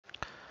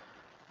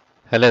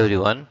Hello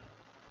everyone.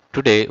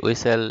 Today we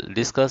shall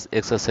discuss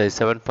exercise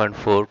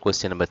 7.4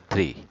 question number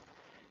 3.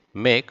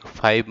 Make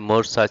 5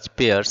 more such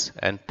pairs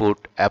and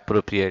put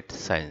appropriate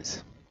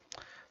signs.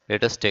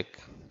 Let us take.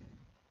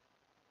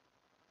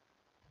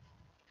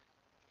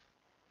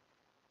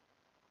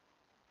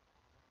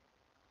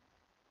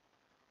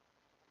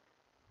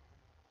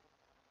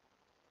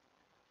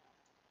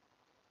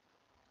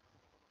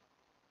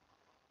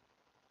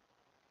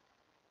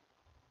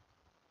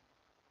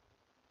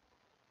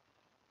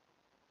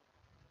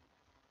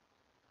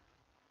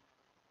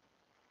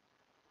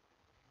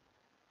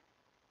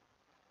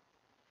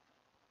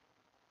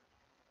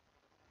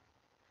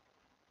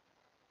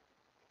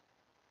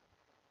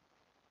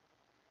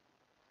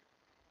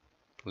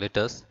 Let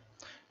us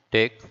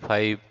take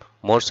 5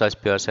 more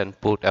such pairs and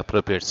put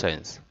appropriate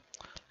signs.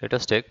 Let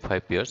us take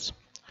 5 pairs.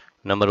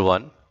 Number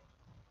 1.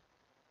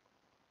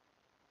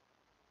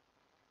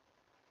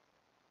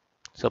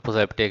 Suppose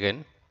I have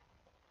taken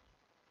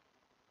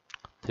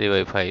 3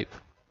 by 5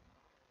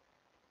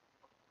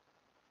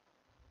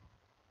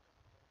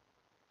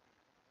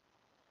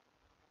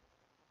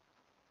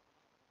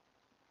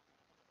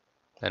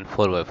 and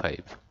 4 by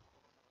 5.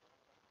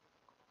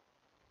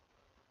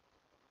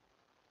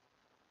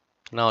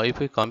 Now if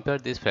we compare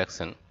this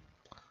fraction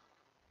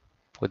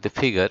with the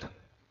figure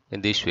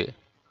in this way,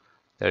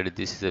 that is,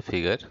 this is a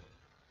figure,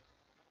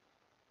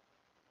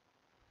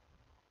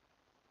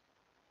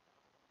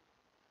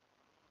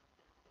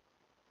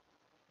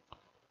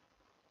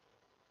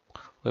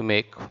 we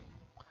make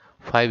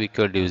 5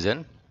 equal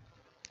division,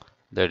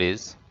 that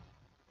is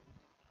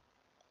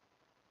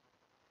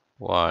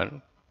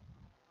 1,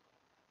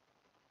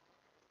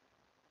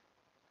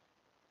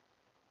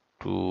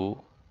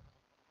 2,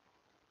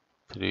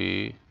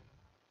 3,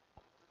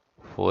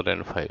 4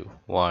 and 5.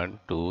 1,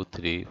 2,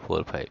 3,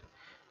 4, 5.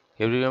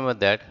 You remember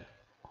that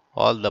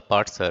all the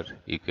parts are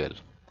equal,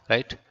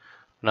 right?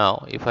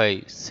 Now if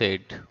I said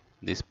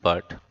this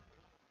part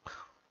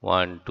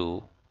 1,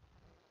 2,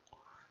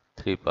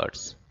 3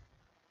 parts,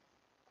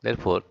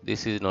 therefore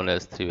this is known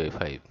as 3 by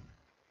 5.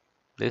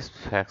 This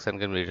fraction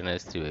can be written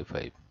as 3 by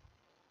 5,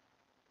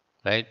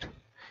 right?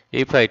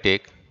 If I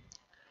take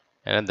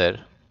another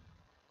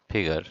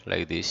figure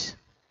like this,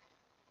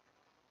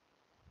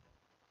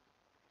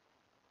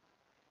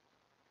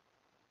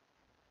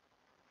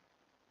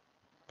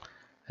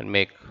 and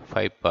make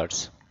 5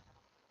 parts,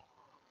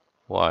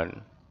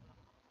 1,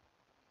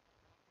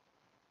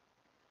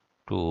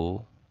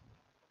 2,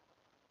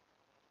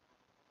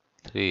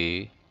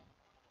 3,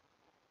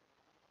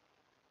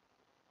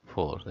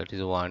 4, that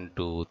is 1,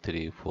 2,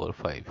 3, 4,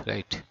 5,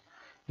 right?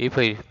 If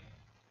I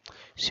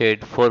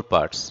shade 4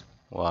 parts,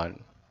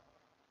 1,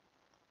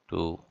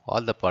 2,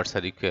 all the parts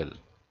are equal,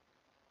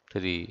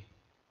 3,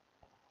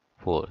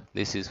 4,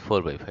 this is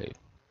 4 by 5.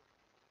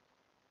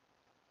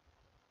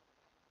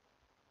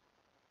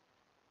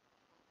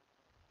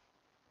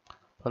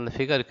 From the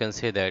figure you can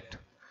say that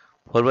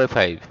 4 by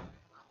 5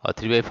 or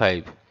 3 by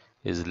 5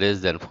 is less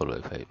than 4 by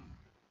 5,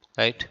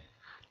 right?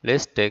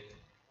 Let's take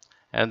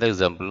another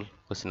example,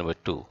 question number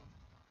 2.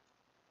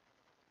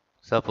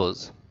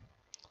 Suppose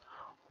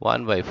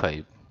 1 by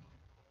 5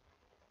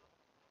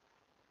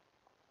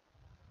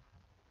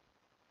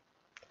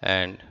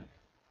 and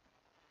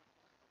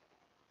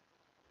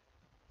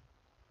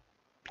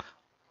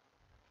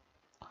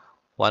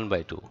 1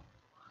 by 2,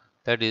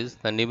 that is,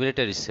 the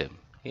numerator is same.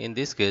 In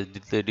this case,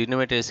 the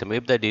denominator is same.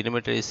 If the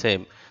denominator is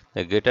same,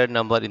 the greater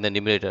number in the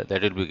numerator,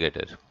 that will be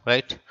greater,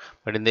 right?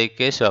 But in the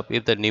case of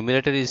if the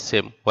numerator is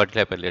same, what will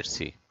happen? Let's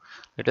see.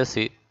 Let us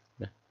see.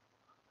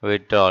 We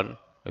drawn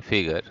a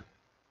figure.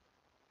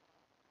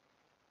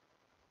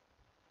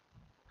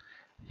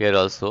 Here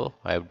also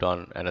I have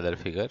drawn another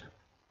figure.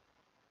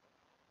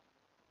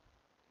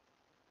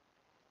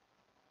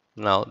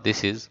 Now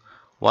this is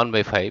 1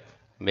 by 5.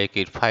 Make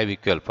it 5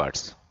 equal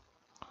parts.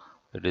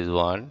 It is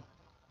 1,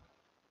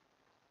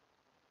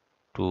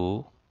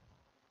 2,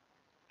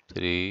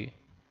 3,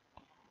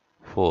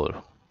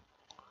 4.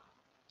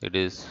 It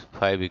is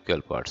 5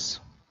 equal parts.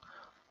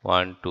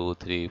 1, 2,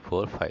 3,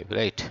 4, 5,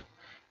 right?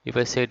 If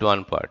I set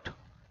one part,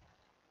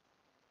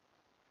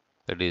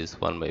 that is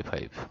 1 by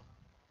 5,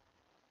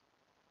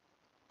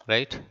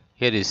 right?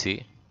 Here you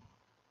see,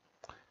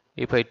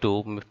 if I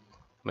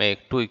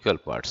make 2 equal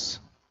parts,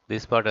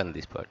 this part and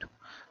this part,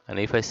 and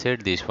if I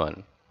set this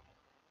one,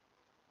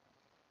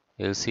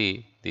 you'll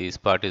see this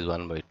part is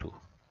 1 by 2.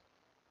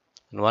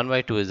 And 1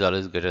 by 2 is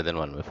always greater than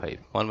 1 by 5.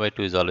 1 by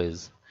 2 is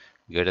always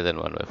greater than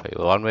 1 by 5.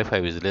 1 by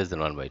 5 is less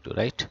than 1 by 2,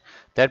 right?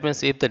 That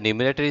means if the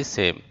numerator is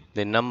same,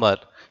 the number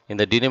in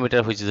the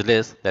denominator which is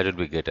less, that will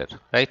be greater,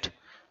 right?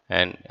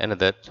 And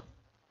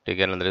take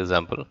another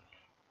example.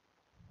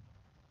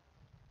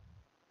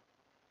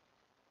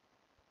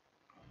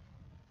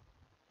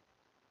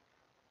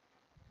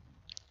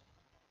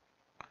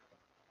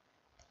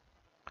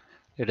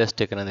 Let us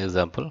take another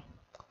example,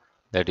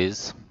 that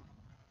is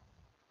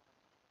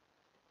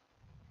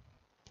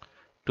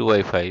 2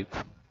 by 5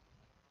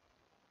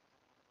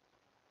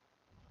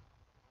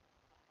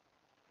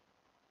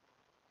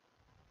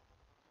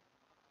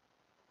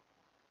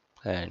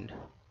 and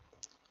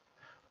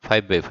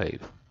 5 by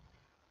 5.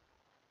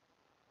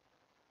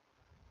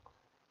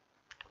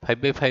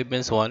 5 by 5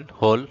 means 1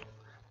 whole.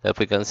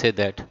 Therefore, we can say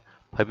that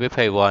 5 by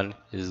 5 1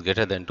 is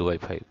greater than 2 by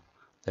 5.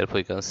 Therefore,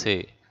 we can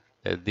say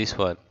that this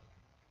one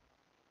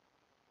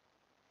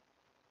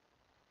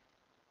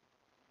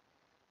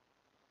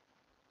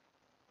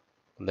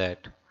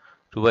that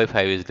 2 by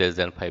 5 is less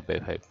than 5 by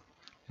 5.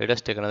 Let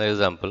us take another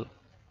example.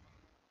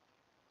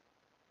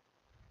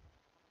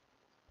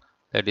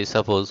 That is,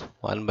 suppose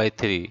 1 by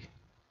 3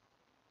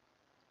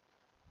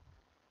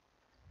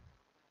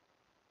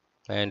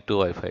 and 2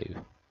 by 5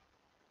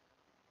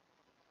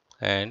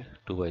 and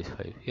 2 by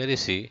 5. Here you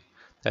see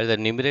that the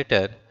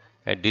numerator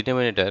and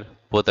denominator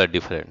both are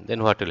different.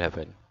 Then what will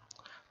happen?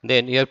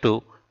 Then you have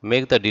to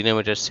make the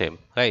denominator same,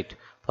 right?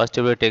 First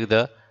you will take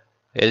the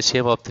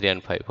LCM of 3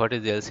 and 5. What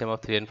is the LCM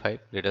of 3 and 5?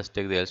 Let us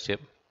take the LCM.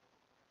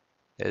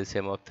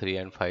 LCM of 3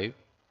 and 5.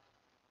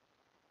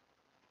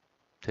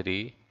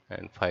 3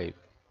 and 5.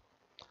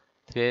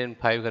 3 and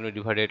 5 can be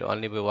divided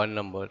only by one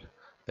number,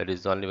 that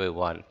is only by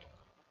 1.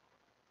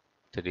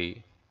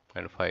 3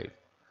 and 5.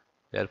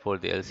 Therefore,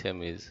 the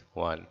LCM is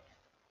 1.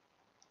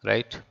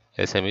 Right?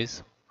 LCM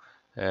is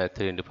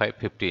 3 into 5,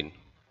 15.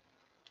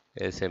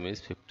 LCM is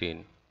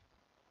 15.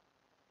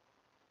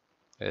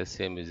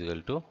 LCM is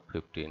equal to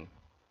 15.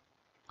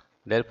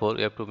 Therefore,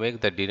 you have to make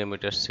the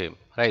denominator same.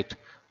 Right?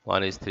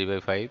 1 is 3 by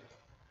 5.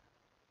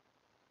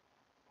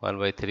 1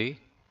 by 3.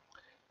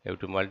 You have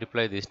to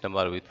multiply this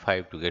number with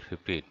 5 to get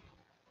 15.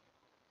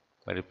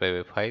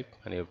 Multiply by 5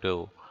 and you have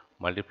to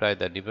multiply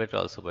the numerator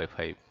also by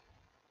 5.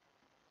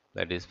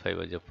 That is 5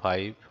 by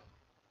 5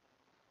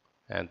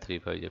 and 3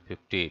 by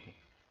 15.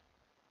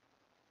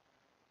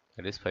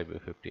 That is 5 by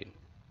 15.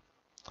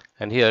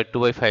 And here 2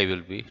 by 5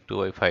 will be 2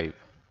 by 5.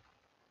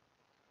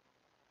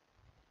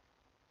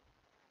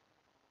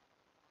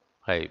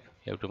 5.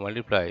 You have to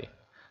multiply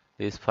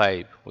this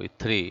 5 with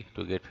 3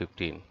 to get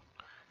 15.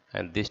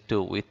 And this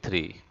 2 with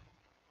 3.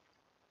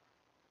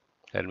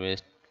 That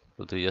means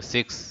 2 3 is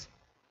 6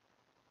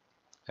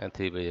 and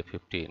 3 by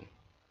 15.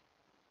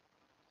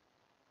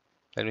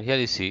 And here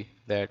you see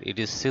that it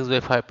is 6 by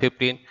 5,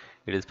 15,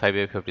 it is 5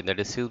 by 15. That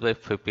is 6 by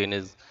 15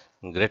 is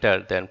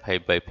greater than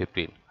 5 by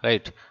 15,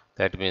 right?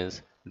 That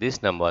means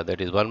this number,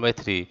 that is 1 by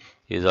 3,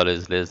 is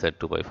always less than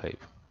 2 by 5,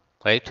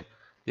 right?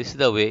 This is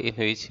the way in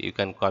which you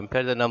can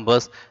compare the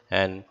numbers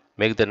and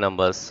make the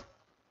numbers.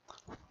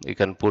 You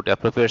can put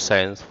appropriate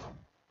sign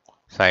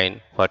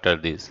what are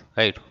these,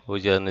 right?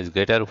 Which one is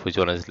greater, which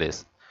one is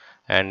less.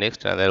 And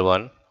next another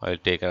one, I will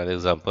take another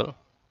example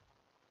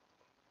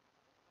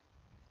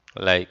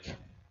like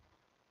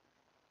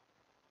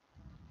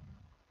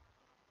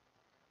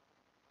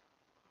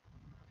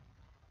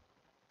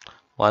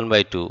 1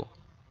 by 2,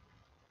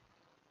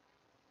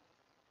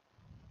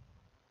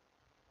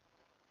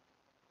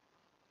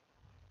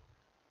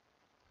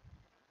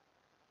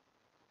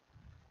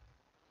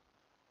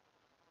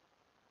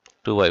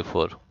 2 by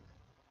 4.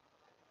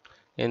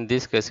 In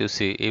this case, you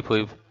see, if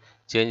we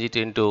change it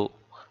into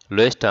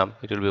lowest term,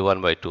 it will be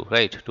 1 by 2,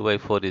 right? 2 by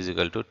 4 is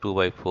equal to 2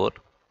 by 4.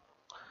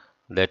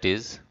 That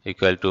is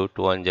equal to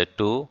 2 1 is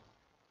 2,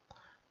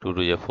 2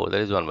 2 is 4.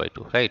 That is 1 by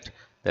 2, right?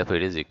 Therefore,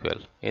 it is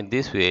equal. In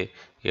this way,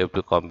 you have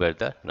to compare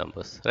the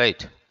numbers,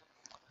 right?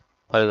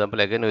 For example,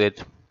 again we are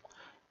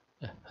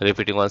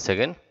repeating once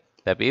again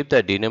that if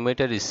the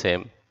denominator is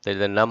same, there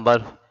is a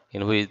number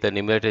in which the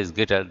numerator is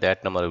greater,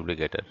 that number will be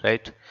greater,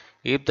 right?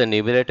 If the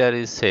numerator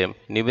is same,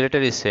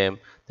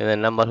 then the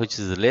number which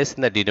is less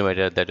in the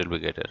denominator, that will be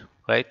greater,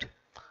 right?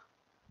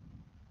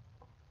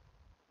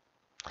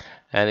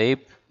 And if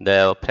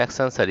the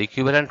fractions are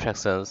equivalent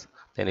fractions,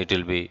 then it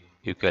will be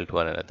equal to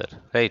one another,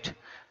 right?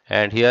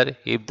 And here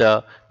if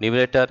the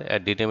numerator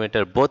and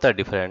denominator both are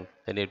different,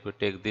 then if you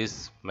take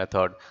this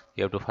method,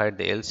 you have to find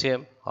the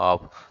LCM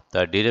of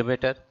the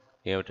denominator.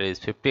 Denominator is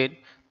 15,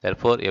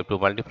 therefore you have to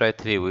multiply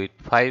 3 with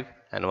 5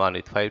 and 1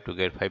 with 5 to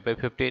get 5 by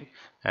 15,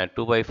 and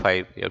 2 by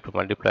 5 you have to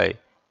multiply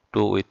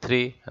 2 with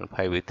 3 and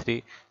 5 with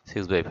 3,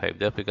 6 by 5.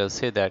 Therefore you can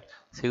say that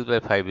 6 by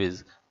 5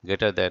 is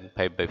greater than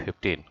 5 by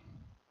 15.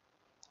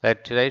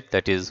 Right?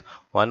 That is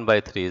 1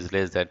 by 3 is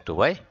less than 2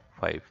 by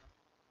 5.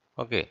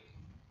 Okay.